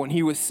thinking about when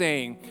he was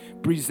saying,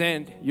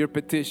 present your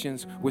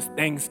petitions with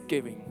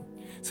thanksgiving.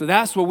 So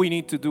that's what we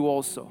need to do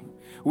also.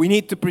 We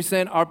need to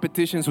present our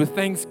petitions with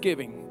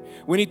thanksgiving.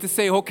 We need to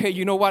say, okay,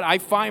 you know what? I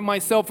find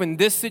myself in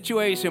this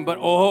situation, but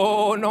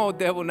oh no,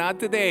 devil, not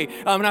today.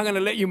 I'm not going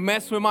to let you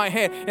mess with my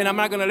head, and I'm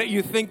not going to let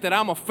you think that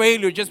I'm a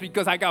failure just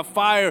because I got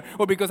fired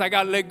or because I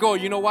got let go.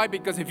 You know why?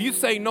 Because if you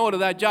say no to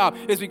that job,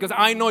 it's because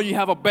I know you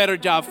have a better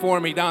job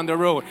for me down the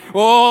road.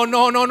 Oh,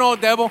 no,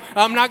 devil.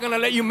 I'm not going to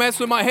let you mess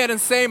with my head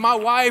and say my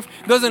wife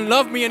doesn't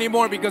love me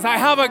anymore, because I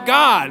have a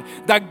God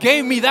that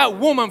gave me that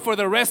woman for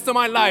the rest of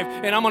my life,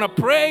 and I'm going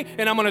to pray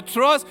and I'm going to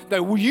trust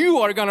that you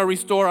are going to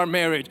restore our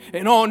marriage.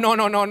 And oh, no,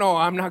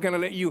 I'm not going to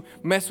let you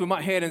mess with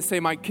my head and say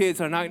my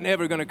kids are not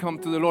never going to come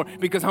to the Lord,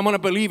 because I'm going to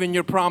believe in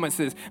your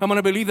promises. I'm going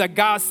to believe that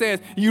God says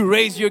you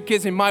raise your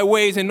kids in my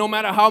ways, and no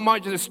matter how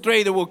much they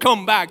stray, they will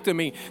come back to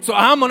me. So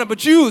I'm going to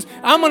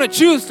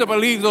choose to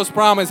believe those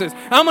promises.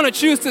 I'm going to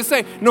choose to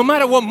say, no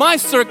matter what my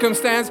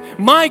circumstance,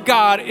 my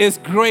God is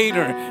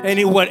greater. And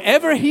in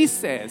whatever he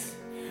says,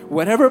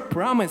 whatever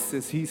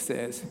promises he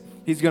says,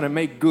 he's going to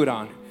make good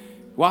on.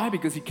 Why?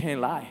 Because he can't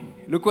lie.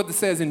 Look what it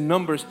says in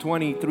Numbers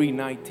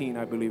 23:19,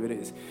 I believe it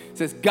is. It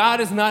says, God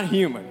is not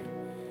human,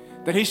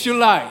 that he should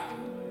lie.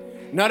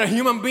 Not a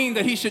human being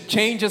that he should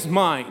change his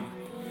mind.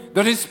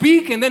 Does he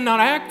speak and then not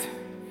act?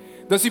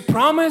 Does he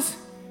promise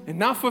and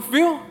not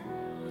fulfill?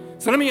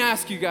 So let me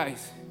ask you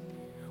guys,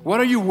 what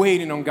are you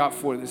waiting on God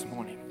for this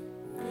morning?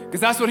 Because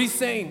that's what he's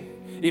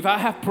saying. If I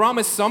have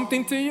promised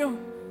something to you,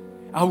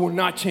 I will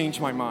not change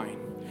my mind.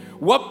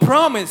 What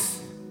promise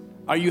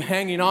are you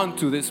hanging on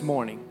to this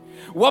morning?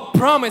 What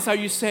promise are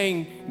you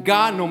saying,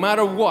 God, no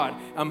matter what,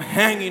 I'm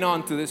hanging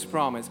on to this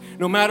promise.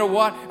 No matter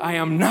what, I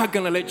am not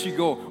going to let you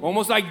go.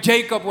 Almost like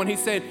Jacob when he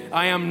said,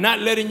 I am not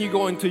letting you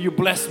go until you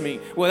bless me.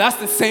 Well, that's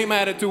the same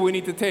attitude we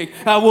need to take.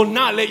 I will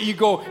not let you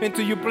go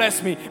until you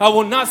bless me. I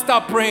will not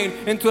stop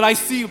praying until I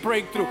see you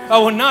break through. I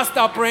will not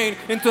stop praying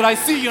until I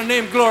see your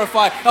name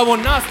glorified. I will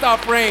not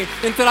stop praying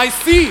until I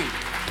see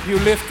you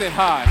lifted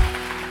high.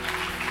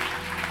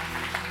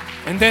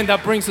 And then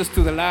that brings us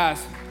to the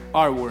last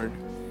R word.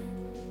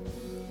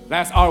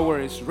 Last R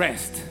word is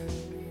rest.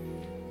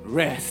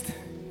 Rest.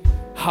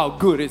 How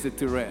good is it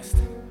to rest?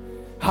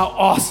 How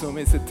awesome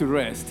is it to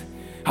rest?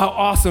 How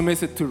awesome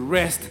is it to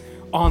rest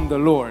on the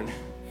Lord?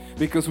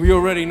 Because we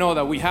already know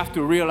that we have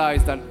to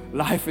realize that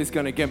life is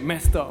going to get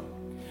messed up.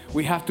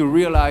 We have to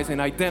realize and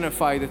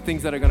identify the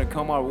things that are going to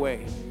come our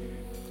way.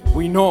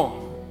 We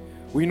know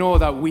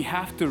that we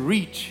have to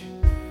reach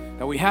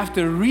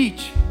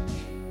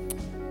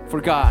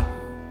for God.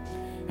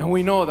 And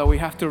we know that we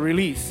have to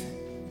release.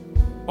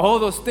 All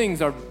those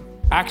things are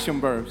action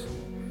verbs.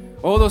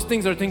 All those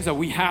things are things that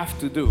we have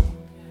to do.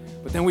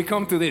 But then we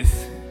come to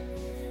this.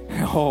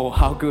 Oh,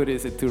 how good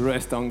is it to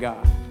rest on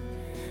God?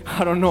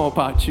 I don't know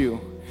about you,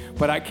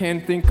 but I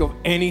can't think of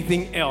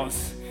anything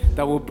else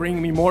that will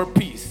bring me more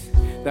peace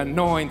than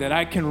knowing that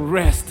I can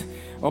rest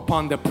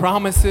upon the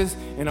promises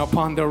and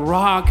upon the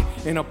rock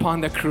and upon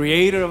the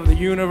creator of the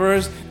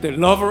universe, the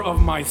lover of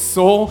my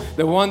soul,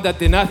 the one that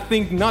did not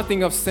think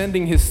nothing of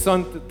sending his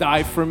son to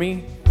die for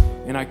me.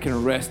 And I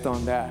can rest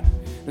on that.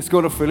 Let's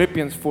go to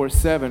Philippians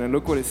 4:7 and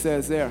look what it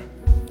says there.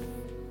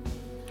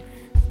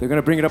 They're going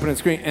to bring it up on the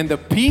screen. And the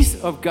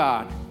peace of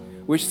God,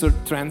 which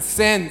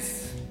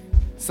transcends,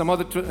 some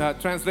other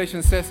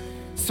translation says,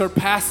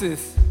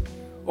 surpasses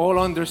all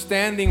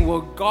understanding,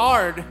 will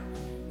guard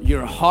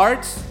your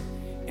hearts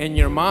and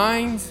your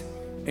minds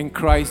in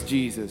Christ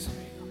Jesus.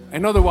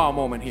 Another wow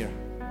moment here.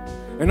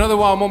 Another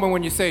wow moment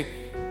when you say,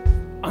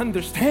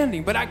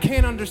 understanding, but I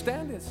can't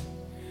understand this.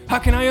 How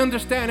can I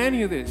understand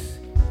any of this?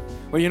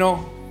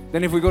 Well,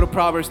 then if we go to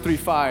Proverbs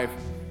 3:5,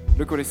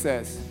 look what it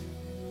says.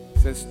 It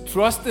says,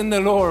 trust in the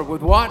Lord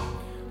with what?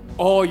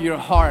 All your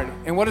heart.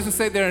 And what does it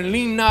say there? And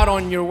lean not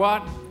on your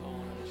what?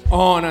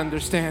 On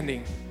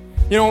understanding.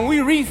 When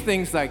we read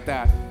things like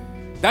that,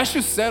 that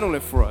should settle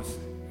it for us.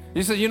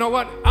 You say, you know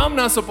what? I'm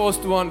not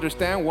supposed to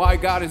understand why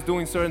God is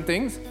doing certain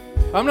things.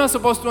 I'm not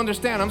supposed to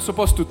understand. I'm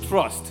supposed to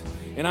trust.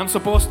 And I'm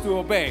supposed to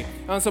obey.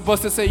 I'm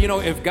supposed to say,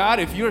 if God,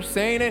 if you're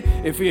saying it,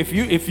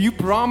 if you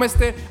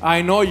promised it,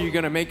 I know you're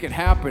going to make it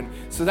happen.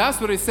 So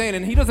that's what he's saying.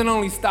 And he doesn't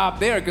only stop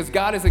there, because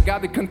God is a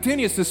God that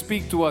continues to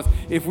speak to us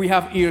if we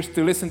have ears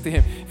to listen to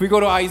him. If we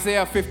go to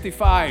Isaiah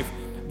 55,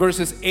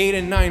 verses 8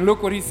 and 9,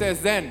 look what he says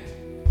then.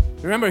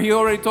 Remember, he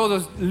already told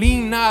us,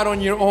 lean not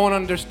on your own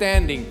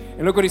understanding.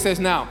 And look what he says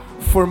now.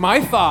 For my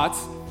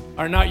thoughts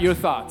are not your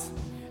thoughts.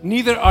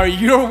 Neither are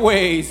your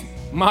ways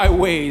my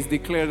ways,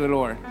 declare the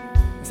Lord.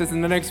 It says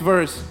in the next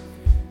verse,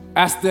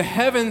 as the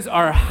heavens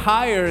are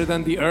higher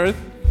than the earth,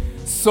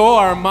 so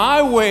are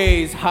my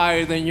ways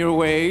higher than your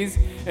ways,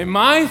 and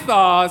my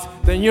thoughts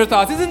than your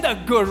thoughts. Isn't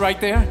that good right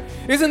there?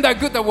 Isn't that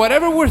good that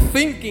whatever we're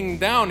thinking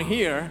down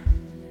here,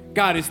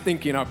 God is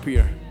thinking up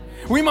here?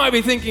 We might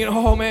be thinking,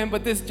 oh man,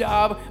 but this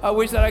job, I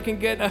wish that I can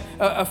get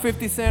a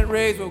 50-cent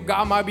raise. Well,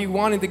 God might be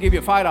wanting to give you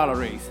a $5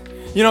 raise.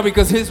 You know,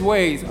 because his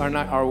ways are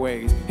not our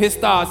ways. His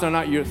thoughts are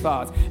not your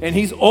thoughts. And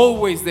he's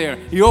always there.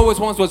 He always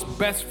wants what's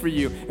best for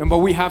you. But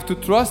we have to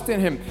trust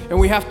in him. And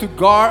we have to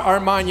guard our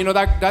mind. You know,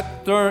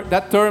 that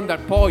term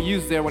that Paul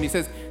used there when he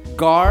says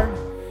guard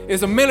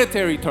is a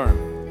military term.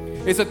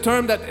 It's a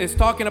term that is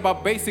talking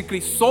about basically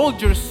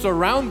soldiers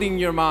surrounding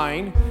your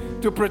mind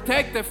to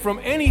protect it from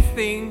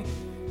anything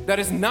that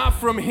is not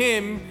from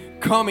him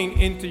coming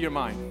into your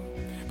mind.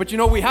 But you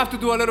know, we have to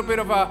do a little bit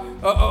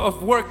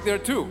of work there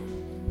too.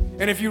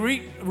 And if you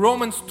read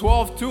Romans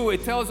 12:2,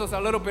 it tells us a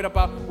little bit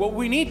about what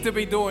we need to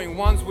be doing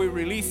once we're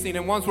releasing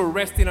and once we're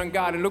resting on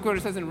God. And look what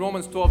it says in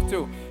Romans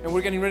 12:2. And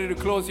we're getting ready to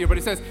close here. But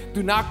it says,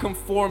 do not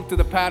conform to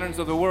the patterns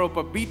of the world,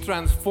 but be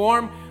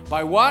transformed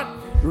by what?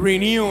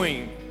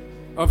 Renewing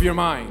of your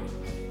mind.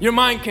 Your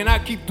mind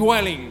cannot keep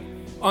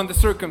dwelling on the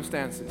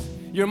circumstances.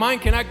 Your mind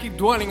cannot keep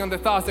dwelling on the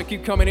thoughts that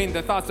keep coming in,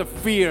 the thoughts of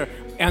fear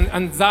and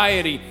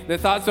anxiety, the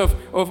thoughts of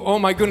oh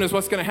my goodness,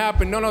 what's going to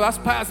happen? No, that's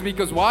past,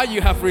 because why? You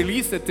have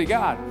released it to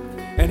God.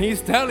 And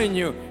he's telling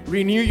you,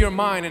 renew your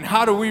mind. And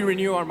how do we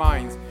renew our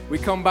minds? We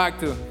come back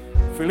to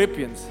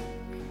Philippians.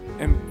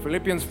 And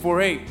Philippians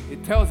 4:8,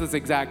 it tells us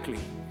exactly.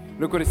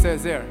 Look what it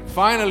says there.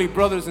 Finally,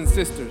 brothers and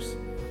sisters,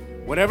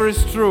 whatever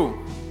is true,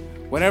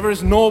 whatever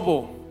is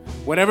noble,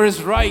 whatever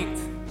is right,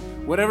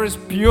 whatever is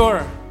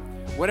pure,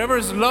 whatever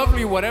is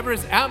lovely, whatever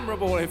is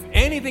admirable, if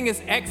anything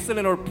is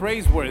excellent or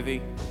praiseworthy,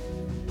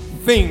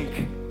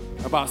 think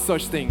about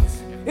such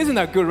things. Isn't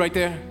that good right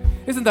there?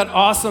 Isn't that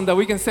awesome that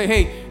we can say,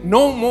 hey,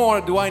 no more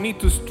do I need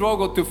to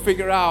struggle to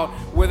figure out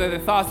whether the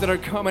thoughts that are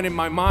coming in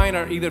my mind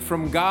are either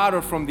from God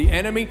or from the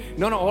enemy.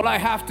 No, all I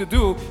have to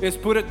do is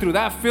put it through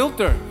that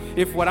filter.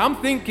 If what I'm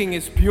thinking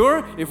is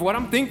pure, if what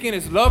I'm thinking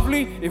is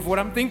lovely, if what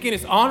I'm thinking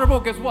is honorable,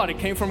 guess what? It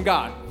came from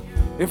God.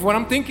 If what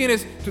I'm thinking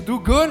is to do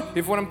good,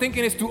 if what I'm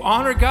thinking is to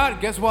honor God,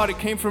 guess what? It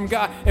came from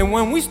God. And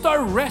when we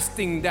start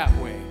resting that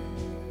way,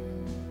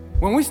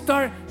 when we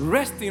start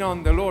resting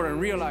on the Lord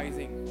and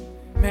realizing,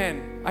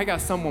 man, I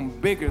got someone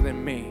bigger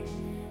than me,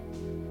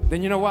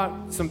 then you know what?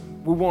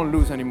 We won't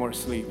lose any more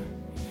sleep.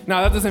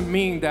 Now, that doesn't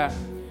mean that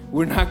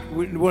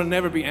we'll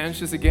never be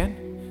anxious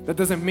again. That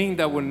doesn't mean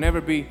that we'll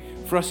never be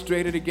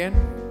frustrated again.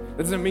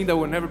 That doesn't mean that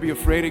we'll never be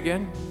afraid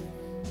again.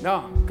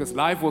 No, because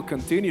life will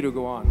continue to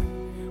go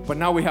on. But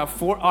now we have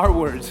 4 R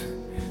words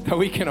that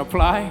we can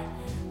apply,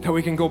 that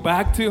we can go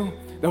back to,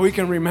 that we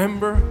can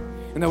remember,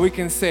 and that we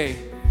can say,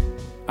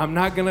 I'm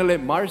not going to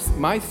let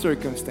my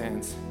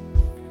circumstance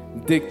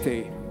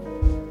dictate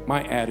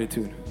my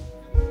attitude.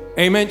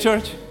 Amen,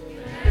 church?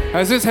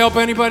 Has this helped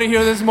anybody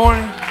here this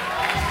morning?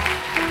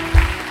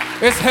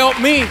 It's helped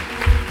me.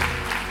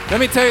 Let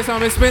me tell you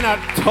something. It's been a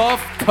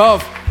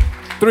tough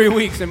 3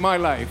 weeks in my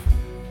life.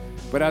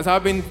 But as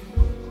I've been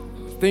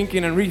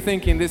thinking and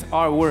rethinking these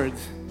R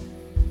words,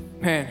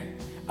 man,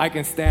 I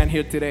can stand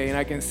here today and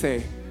I can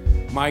say,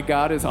 my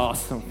God is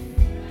awesome.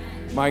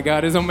 My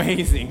God is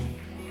amazing.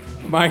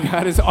 My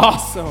God is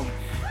awesome.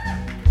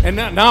 And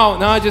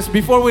now, just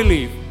before we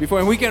leave,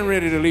 and we get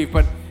ready to leave,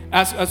 but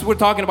as we're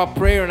talking about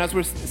prayer and as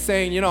we're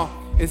saying, you know,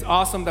 it's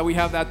awesome that we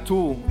have that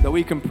tool that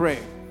we can pray.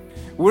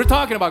 We're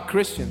talking about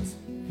Christians.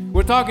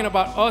 We're talking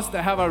about us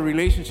that have a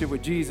relationship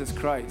with Jesus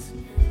Christ.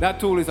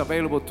 That tool is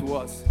available to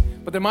us.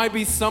 But there might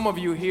be some of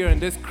you here in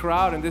this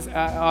crowd, in this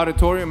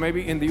auditorium,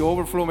 maybe in the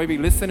overflow, maybe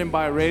listening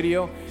by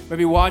radio,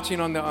 maybe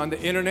watching on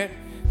the internet,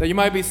 that you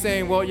might be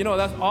saying, well, you know,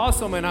 that's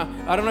awesome, and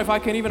I don't know if I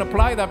can even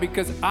apply that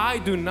because I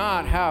do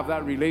not have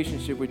that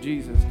relationship with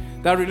Jesus,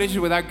 that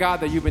relationship with that God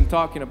that you've been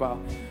talking about.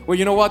 Well,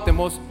 you know what? The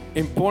most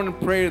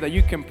important prayer that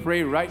you can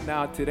pray right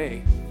now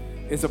today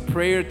is a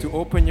prayer to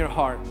open your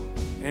heart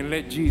and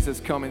let Jesus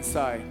come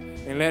inside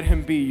and let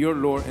him be your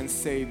Lord and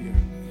Savior.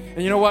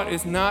 And you know what?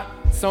 It's not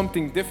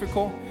something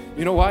difficult.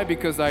 You know why?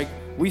 Because like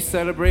we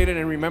celebrated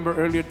and remember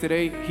earlier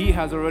today, he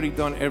has already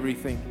done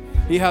everything.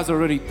 He has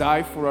already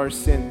died for our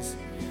sins.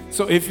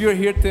 So if you're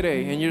here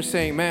today and you're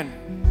saying,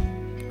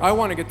 man, I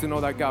want to get to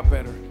know that God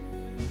better.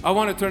 I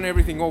want to turn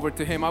everything over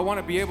to him. I want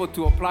to be able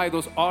to apply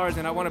those R's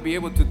and I want to be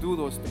able to do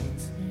those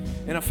things.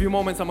 In a few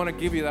moments, I'm going to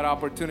give you that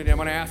opportunity. I'm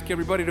going to ask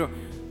everybody to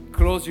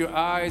close your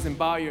eyes and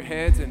bow your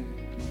heads. And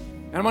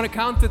I'm going to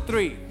count to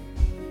 3.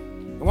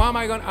 And why am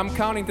I'm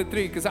counting to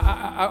 3? Because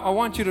I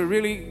want you to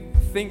really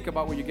think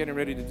about what you're getting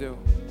ready to do.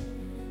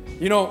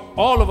 You know,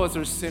 all of us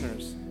are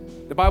sinners.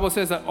 The Bible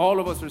says that all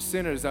of us are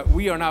sinners, that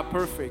we are not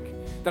perfect.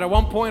 That at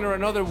one point or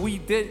another we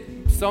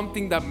did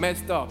something that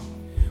messed up.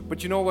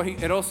 But you know what?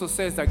 It also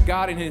says that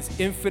God in his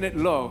infinite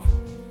love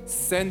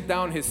sent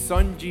down his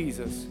son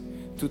Jesus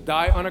to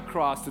die on a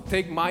cross, to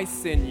take my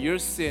sin, your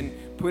sin,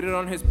 put it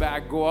on his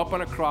back, go up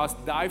on a cross,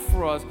 die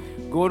for us,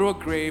 go to a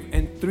grave,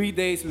 and 3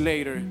 days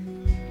later,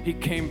 he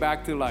came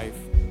back to life.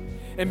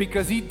 And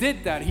because he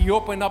did that, he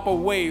opened up a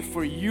way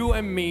for you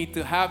and me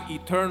to have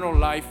eternal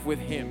life with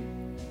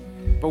him.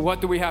 But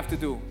what do we have to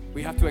do?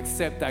 We have to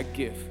accept that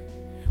gift.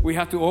 We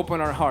have to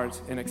open our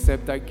hearts and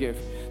accept that gift.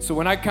 So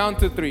when I count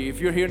to 3, if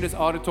you're here in this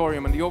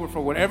auditorium and the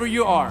overflow, whatever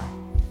you are,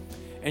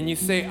 and you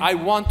say, I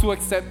want to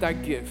accept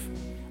that gift,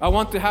 I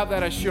want to have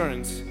that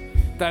assurance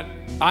that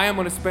I am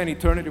going to spend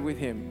eternity with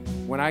him.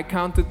 When I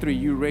count to 3,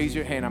 you raise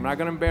your hand. I'm not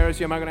going to embarrass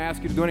you. I'm not going to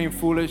ask you to do anything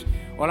foolish.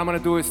 All I'm going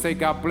to do is say,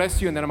 God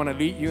bless you, and then I'm going to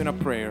lead you in a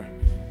prayer.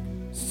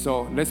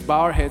 So let's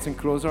bow our heads and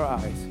close our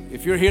eyes.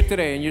 If you're here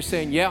today and you're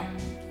saying, yeah,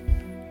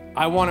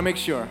 I want to make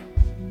sure.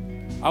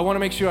 I want to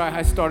make sure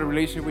I start a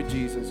relationship with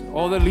Jesus.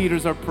 All the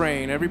leaders are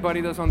praying.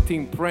 Everybody that's on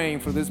team praying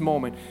for this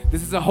moment.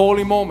 This is a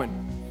holy moment.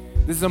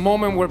 This is a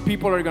moment where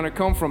people are going to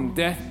come from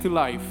death to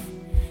life.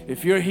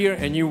 If you're here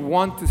and you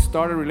want to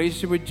start a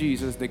relationship with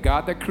Jesus, the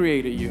God that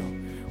created you,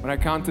 when I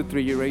count to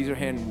 3, you raise your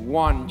hand.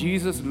 1,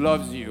 Jesus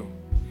loves you.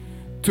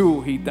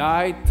 2, he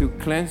died to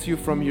cleanse you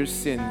from your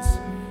sins.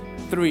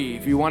 3,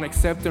 if you want to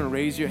accept him,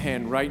 raise your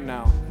hand right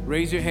now.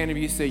 Raise your hand if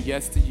you say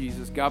yes to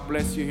Jesus. God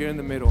bless you here in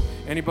the middle.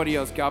 Anybody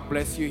else? God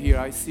bless you here.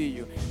 I see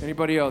you.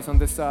 Anybody else on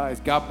the sides?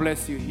 God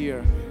bless you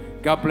here.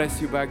 God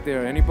bless you back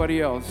there.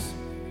 Anybody else?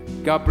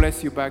 God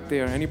bless you back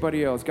there.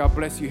 Anybody else? God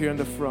bless you here in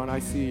the front. I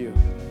see you.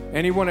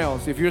 Anyone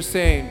else? If you're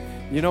saying,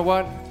 you know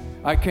what?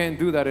 I can't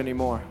do that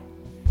anymore.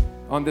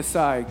 On the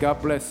side,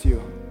 God bless you.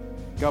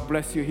 God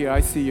bless you here. I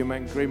see you,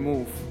 man. Great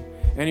move.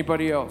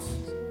 Anybody else?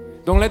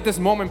 Don't let this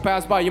moment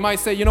pass by. You might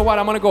say, you know what?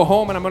 I'm going to go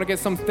home and I'm going to get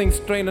some things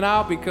straightened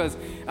out because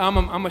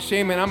I'm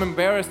ashamed and I'm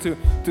embarrassed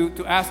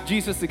to ask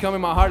Jesus to come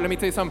in my heart. Let me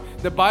tell you something.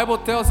 The Bible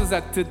tells us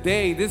that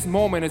today, this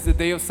moment is the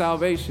day of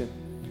salvation.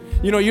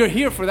 You know, you're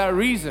here for that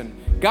reason.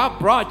 God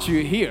brought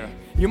you here.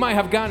 You might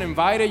have gotten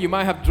invited. You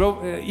might have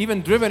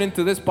even driven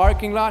into this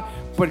parking lot.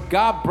 But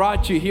God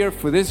brought you here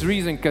for this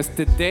reason, because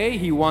today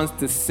he wants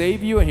to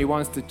save you and he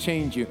wants to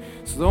change you.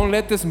 So don't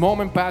let this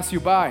moment pass you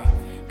by,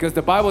 because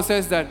the Bible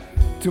says that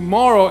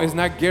tomorrow is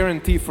not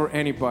guaranteed for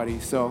anybody.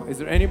 So is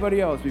there anybody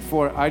else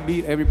before I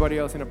lead everybody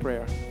else in a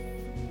prayer?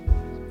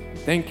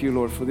 Thank you,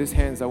 Lord, for these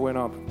hands that went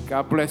up.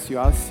 God bless you.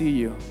 I'll see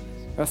you.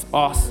 That's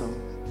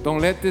awesome. Don't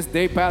let this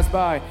day pass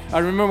by. I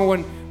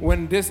remember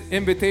when this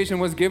invitation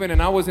was given and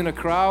I was in a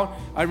crowd,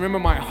 I remember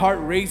my heart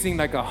racing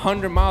like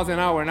 100 miles an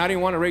hour, and I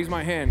didn't want to raise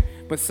my hand.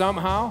 But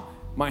somehow,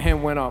 my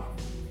hand went up,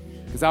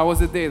 because that was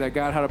the day that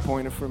God had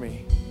appointed for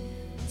me.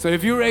 So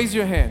if you raise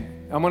your hand,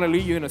 I'm going to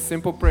lead you in a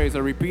simple prayer. It's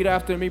a repeat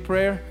after me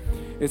prayer.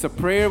 It's a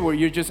prayer where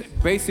you're just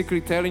basically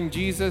telling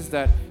Jesus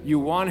that you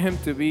want him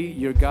to be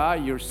your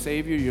God, your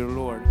Savior, your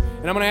Lord.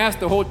 And I'm going to ask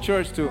the whole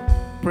church to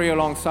pray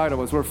alongside of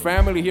us. We're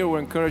family here. We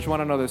encourage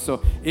one another.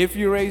 So if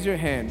you raise your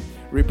hand,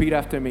 repeat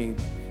after me.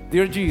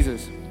 Dear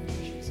Jesus,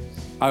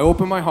 I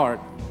open my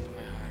heart.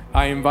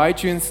 I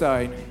invite you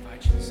inside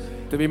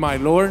to be my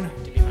Lord,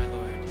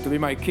 to be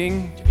my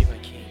King,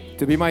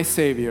 to be my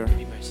Savior.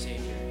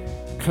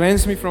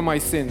 Cleanse me from my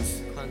sins.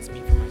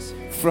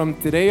 From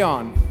today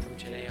on,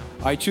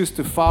 I choose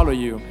to follow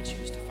you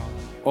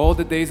all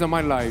the days of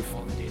my life.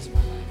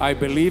 I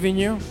believe in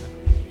you,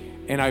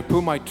 and I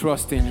put my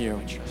trust in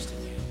you.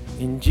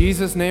 In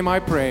Jesus' name I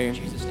pray.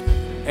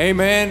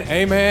 Amen,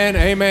 amen,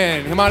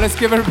 amen. Come on, let's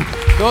give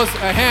those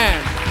a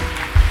hand.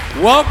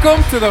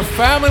 Welcome to the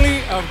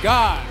family of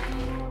God.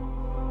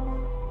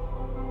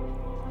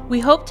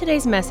 We hope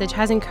today's message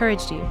has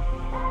encouraged you.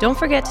 Don't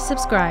forget to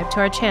subscribe to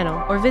our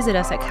channel or visit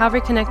us at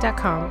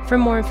calvaryconnect.com for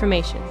more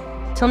information.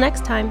 Till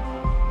next time.